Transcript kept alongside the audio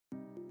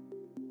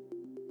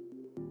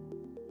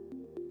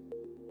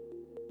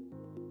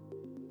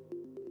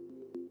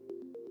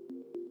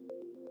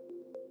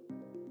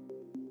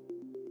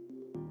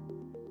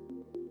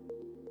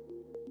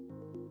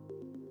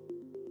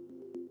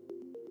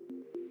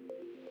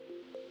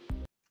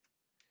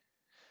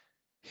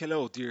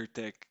Hello, dear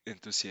tech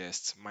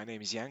enthusiasts. My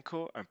name is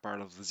Yanko. I'm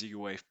part of the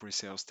ZigiWave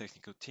pre-sales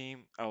technical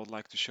team. I would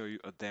like to show you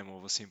a demo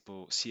of a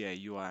simple CA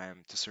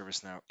UIM to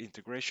ServiceNow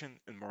integration,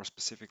 and more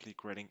specifically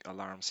creating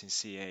alarms in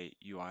CA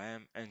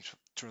UIM and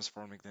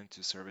transforming them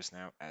to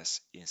ServiceNow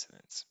as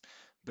incidents.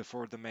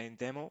 Before the main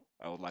demo,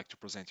 I would like to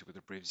present you with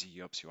a brief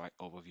ZigiOps UI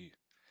overview.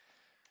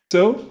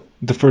 So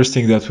the first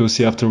thing that we'll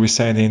see after we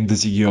sign in the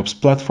ZigiOps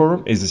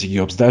platform is the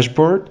ZigiOps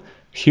dashboard.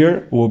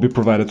 Here we'll be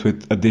provided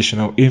with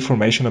additional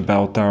information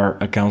about our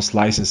accounts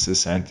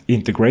licenses and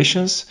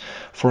integrations.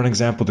 For an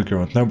example, the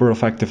current number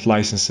of active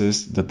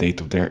licenses, the date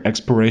of their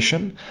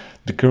expiration,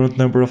 the current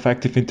number of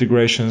active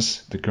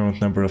integrations, the current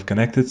number of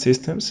connected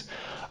systems,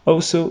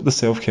 also the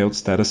self-held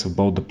status of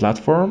both the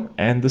platform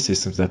and the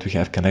systems that we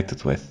have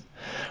connected with.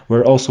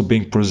 We're also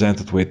being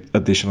presented with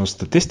additional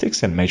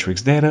statistics and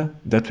matrix data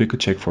that we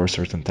could check for a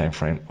certain time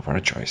frame of our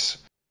choice.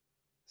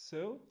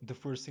 So the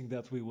first thing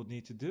that we would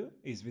need to do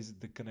is visit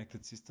the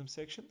connected system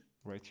section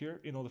right here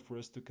in order for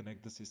us to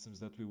connect the systems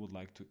that we would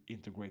like to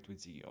integrate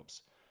with ZigiOps.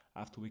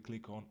 After we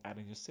click on add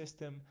a new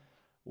system,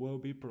 we'll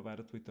be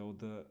provided with all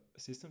the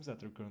systems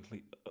that are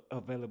currently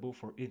available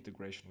for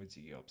integration with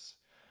ZigiOps.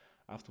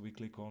 After we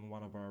click on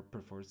one of our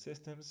preferred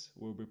systems,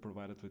 we'll be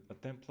provided with a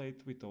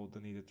template with all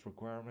the needed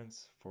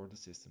requirements for the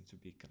system to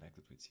be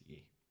connected with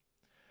CE.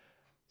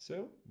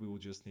 So we will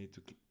just need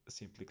to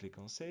simply click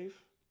on save,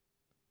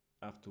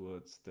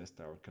 afterwards test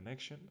our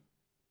connection,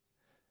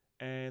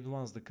 and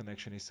once the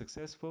connection is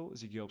successful,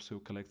 ZigiOps will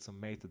collect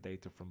some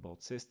metadata from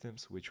both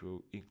systems, which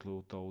will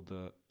include all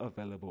the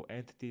available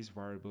entities,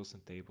 variables,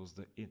 and tables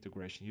the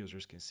integration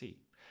users can see.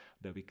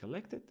 They'll be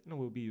collected and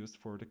will be used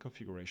for the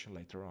configuration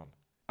later on.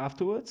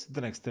 Afterwards,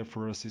 the next step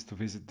for us is to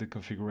visit the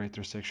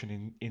configurator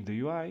section in the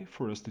UI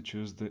for us to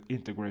choose the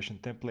integration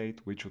template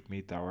which would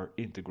meet our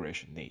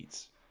integration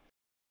needs.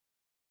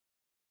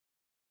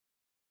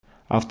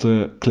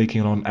 After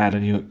clicking on add a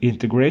new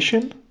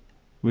integration,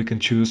 we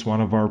can choose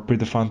one of our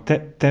predefined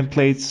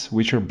templates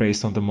which are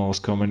based on the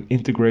most common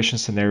integration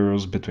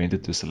scenarios between the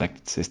two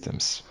selected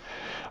systems.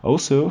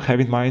 Also,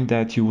 have in mind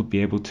that you would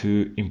be able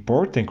to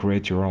import and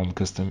create your own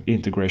custom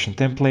integration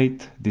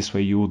template. This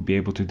way you would be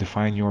able to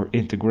define your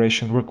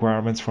integration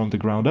requirements from the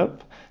ground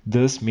up,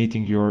 thus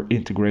meeting your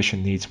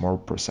integration needs more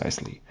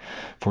precisely.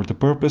 For the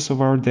purpose of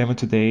our demo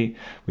today,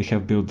 we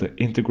have built the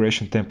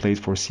integration template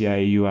for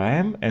CA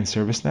UIM and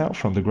ServiceNow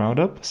from the ground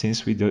up,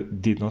 since we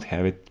did not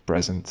have it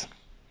present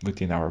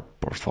within our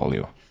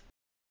portfolio.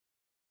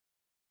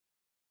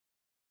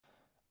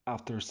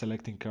 After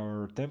selecting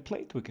our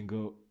template, we can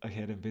go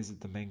ahead and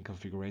visit the main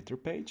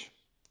configurator page.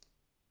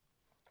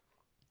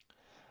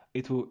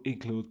 It will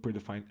include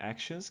predefined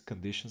actions,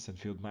 conditions, and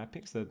field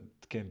mappings that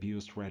can be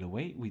used right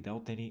away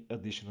without any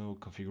additional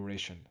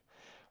configuration.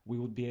 We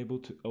would be able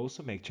to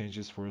also make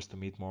changes for us to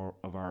meet more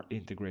of our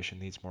integration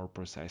needs more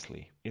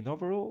precisely. In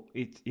overall,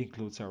 it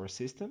includes our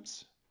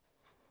systems,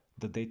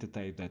 the data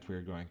type that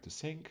we're going to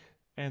sync,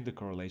 and the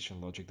correlation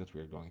logic that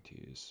we're going to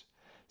use.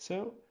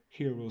 So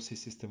here we'll see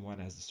system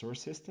 1 as the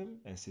source system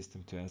and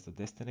system 2 as the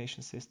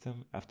destination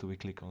system after we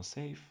click on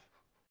save.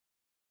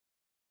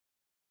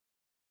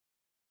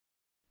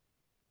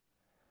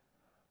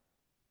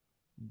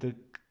 The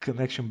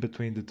connection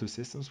between the two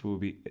systems will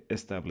be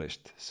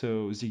established.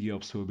 So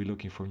ZigiOps will be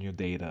looking for new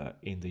data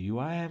in the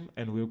UIM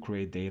and will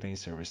create data in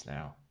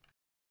ServiceNow.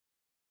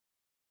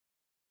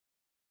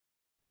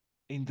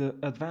 In the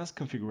advanced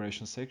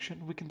configuration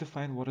section, we can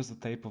define what is the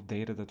type of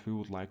data that we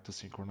would like to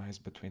synchronize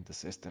between the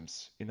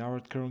systems. In our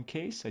current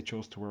case, I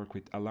chose to work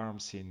with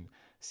alarms in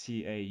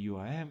CA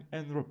UIM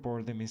and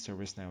report them in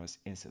ServiceNow as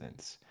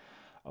incidents.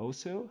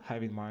 Also,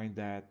 have in mind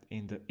that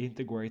in the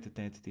integrated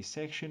entity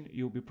section,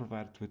 you'll be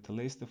provided with a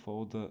list of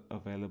all the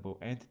available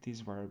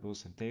entities,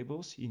 variables, and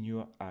tables in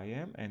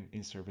UIM and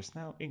in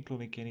ServiceNow,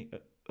 including any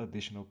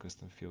additional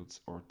custom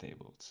fields or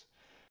tables.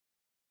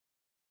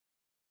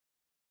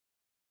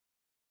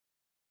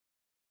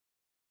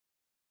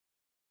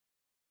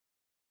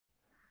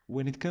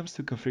 When it comes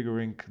to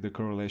configuring the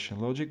correlation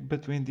logic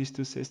between these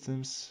two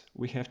systems,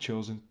 we have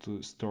chosen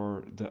to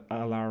store the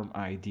alarm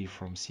ID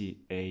from CA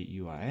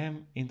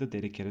UIM in the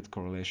dedicated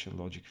correlation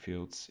logic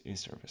fields in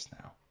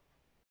ServiceNow.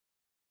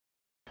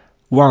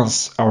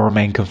 Once our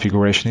main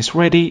configuration is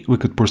ready, we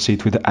could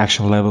proceed with the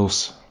action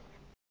levels.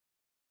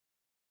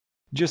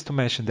 Just to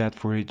mention that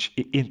for each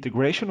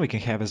integration, we can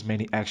have as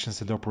many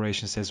actions and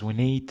operations as we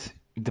need,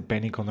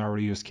 depending on our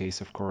use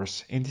case, of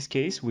course. In this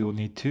case, we will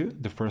need two.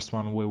 The first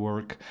one will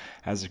work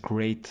as a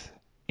create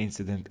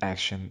incident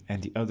action,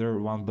 and the other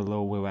one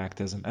below will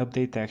act as an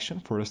update action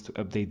for us to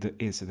update the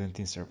incident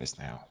in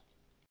ServiceNow.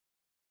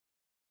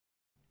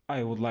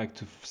 I would like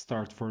to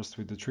start first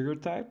with the trigger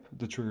type.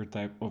 The trigger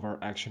type of our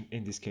action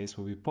in this case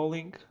will be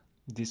polling.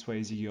 This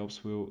way,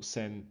 ZigiOps will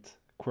send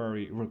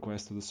query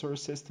request to the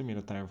source system in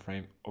a time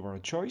frame of our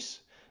choice.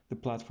 The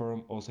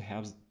platform also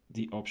has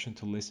the option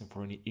to listen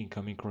for any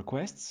incoming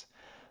requests.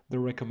 The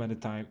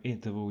recommended time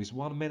interval is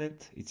 1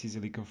 minute. It's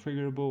easily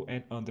configurable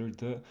and under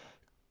the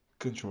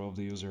control of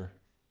the user.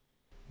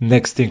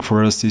 Next thing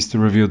for us is to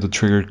review the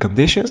triggered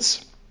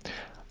conditions.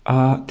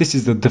 This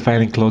is the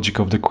defining logic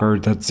of the query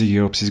that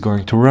ZigiOps is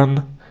going to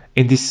run.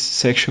 In this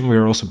section, we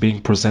are also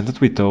being presented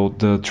with all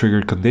the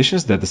trigger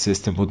conditions that the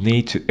system would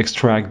need to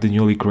extract the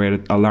newly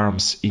created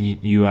alarms in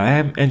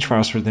UIM and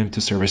transfer them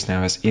to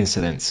ServiceNow as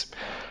incidents.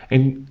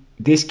 In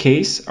this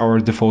case, our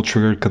default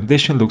trigger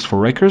condition looks for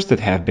records that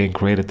have been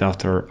created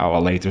after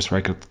our latest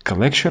record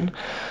collection.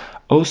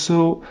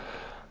 Also,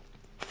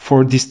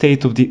 for the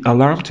state of the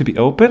alarm to be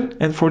open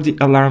and for the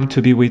alarm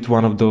to be with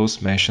one of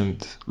those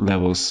mentioned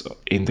levels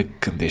in the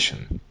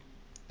condition.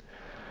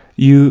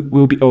 You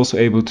will be also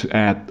able to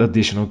add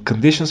additional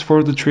conditions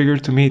for the trigger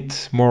to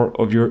meet more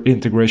of your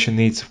integration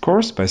needs, of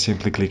course, by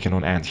simply clicking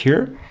on Add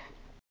here.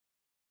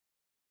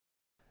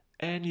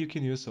 And you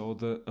can use all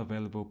the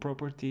available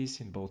properties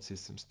in both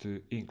systems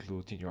to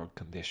include in your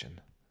condition.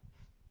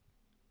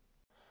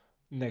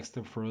 Next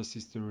step for us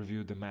is to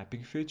review the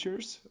mapping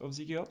features of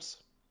ZigiOps.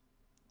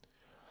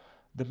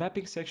 The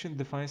mapping section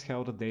defines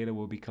how the data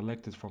will be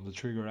collected from the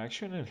trigger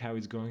action and how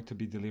it's going to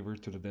be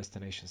delivered to the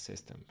destination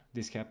system.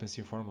 This happens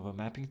in form of a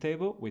mapping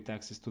table with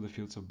access to the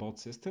fields of both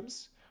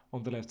systems.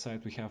 On the left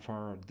side we have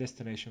our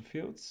destination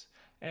fields,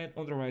 and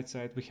on the right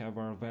side we have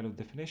our value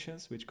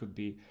definitions, which could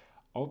be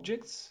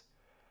objects,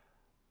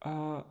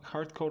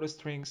 hard-coded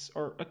strings,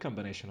 or a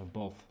combination of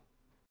both.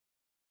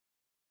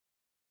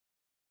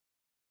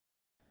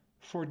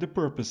 For the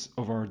purpose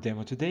of our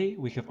demo today,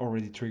 we have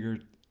already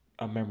triggered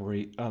a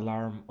memory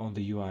alarm on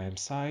the UIM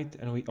side,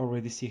 and we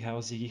already see how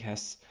Ziggy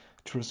has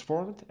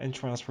transformed and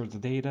transferred the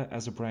data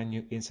as a brand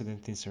new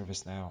incident in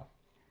ServiceNow.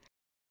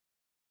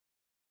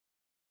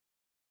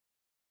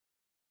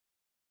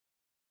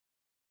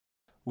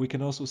 We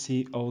can also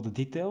see all the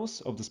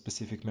details of the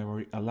specific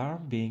memory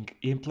alarm being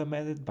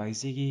implemented by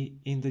Ziggy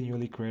in the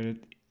newly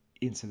created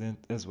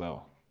incident as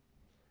well.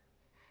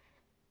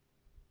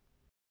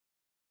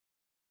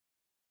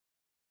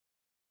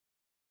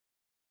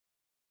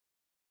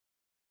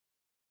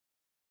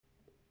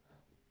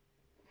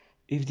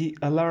 If the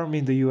alarm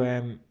in the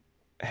UIM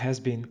has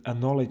been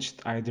acknowledged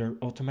either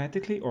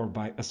automatically or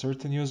by a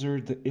certain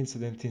user, the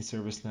incident in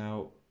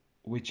ServiceNow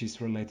which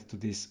is related to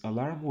this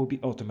alarm will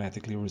be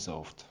automatically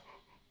resolved.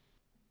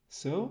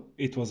 So,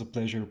 it was a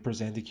pleasure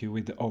presenting you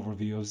with the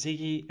overview of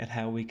Ziggy and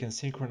how we can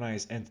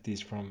synchronize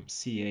entities from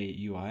CA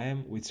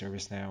UIM with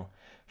ServiceNow.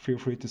 Feel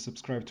free to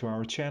subscribe to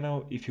our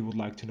channel if you would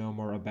like to know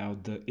more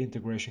about the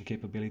integration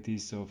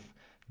capabilities of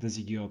the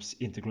ZigiOps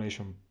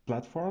integration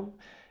platform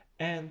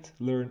and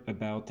learn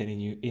about any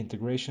new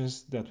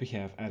integrations that we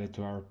have added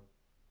to our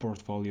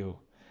portfolio.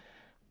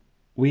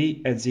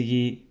 We at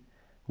Ziggy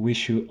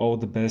wish you all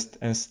the best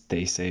and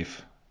stay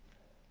safe.